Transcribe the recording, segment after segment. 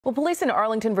Well, police in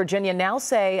Arlington, Virginia now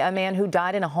say a man who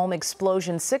died in a home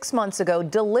explosion 6 months ago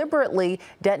deliberately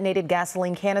detonated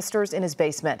gasoline canisters in his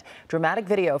basement. Dramatic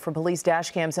video from police dash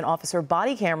cams and officer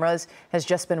body cameras has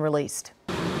just been released.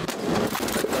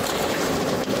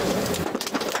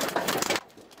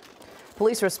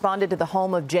 Police responded to the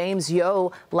home of James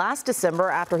Yo last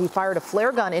December after he fired a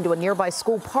flare gun into a nearby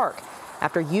school park.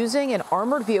 After using an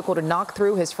armored vehicle to knock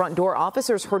through his front door,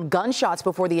 officers heard gunshots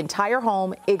before the entire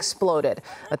home exploded.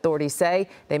 Authorities say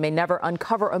they may never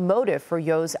uncover a motive for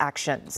Yo's actions.